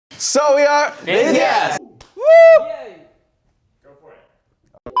So we are BTS. Woo! Go for it.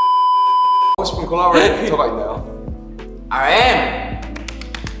 싶은 콜라보레이션 토가 있나요? RM.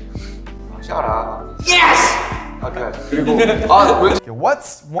 Shout out. Yes. Okay. 그리고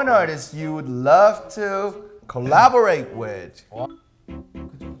What's one artist you would love to collaborate with?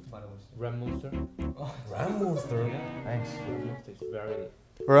 Rammonster. Rammonster. Thanks. Rammonster is very.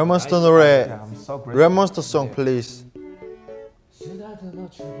 Rammonster 노래. Yeah, I'm so grateful. Rammonster song please. 쓰다듬어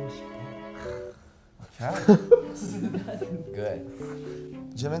주고 싶어. Good.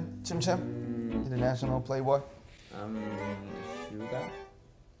 Jimin, Chim, international playboy.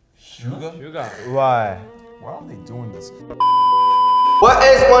 Sugar. Why? Why are they doing this? What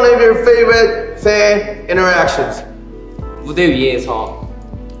is one of your favorite fan interactions? 무대 위에서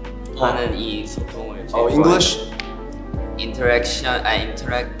하는 이 소통을. Oh, English? Interaction.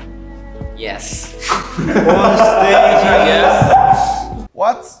 Interact. Yes. On stage, I guess.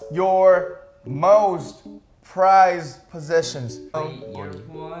 What's your most prized possessions?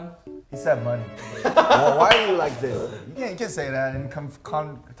 He said money. Well, why are you like this? You can't say that and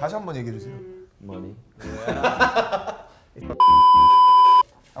다시 한번 얘기해 주세요. Money.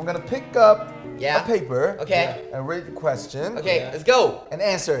 I'm gonna pick up Yeah. a paper Okay. and read the question Okay, let's go. and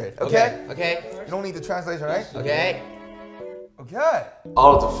answer it, okay? Okay. You don't need the translation, right? Okay. Okay.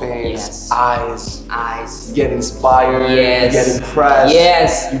 All of the fans' Yes. eyes get inspired, Yes. get impressed,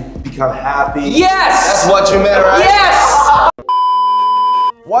 Yes. you become happy. Yes. That's what you meant, right? Yes.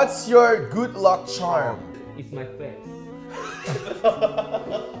 What's your good luck charm? It's my face.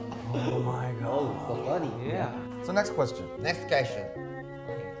 Oh my god. Oh, so funny. Yeah. So next question. Next question.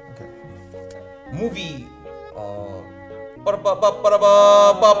 Okay. Movie.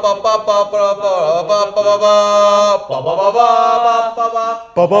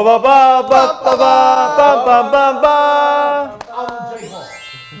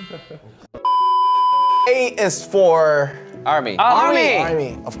 A is for Army.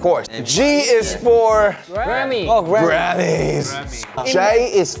 Army, of course. G is for Grammy. Oh, Grammys.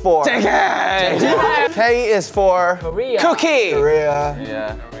 J is for K is for Korea. Cookie. Korea.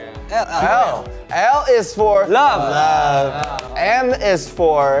 Yeah. L is for Love. M is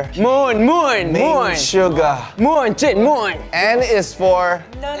for Moon. sugar. Moon. N is for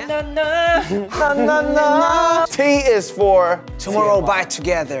T is for Tomorrow by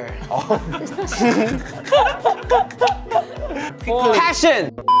together.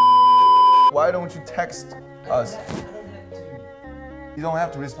 Passion. Why don't you text us? You don't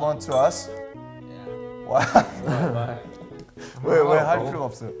have to respond to us? Why? 왜 할 필요가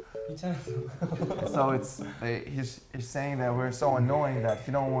없어요. So he's saying that we're so annoying that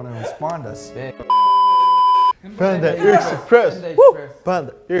he don't want to respond to us. Panda Express.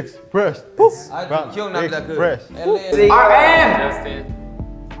 Panda Express. Panda Express. 기억납니다. Express. RM.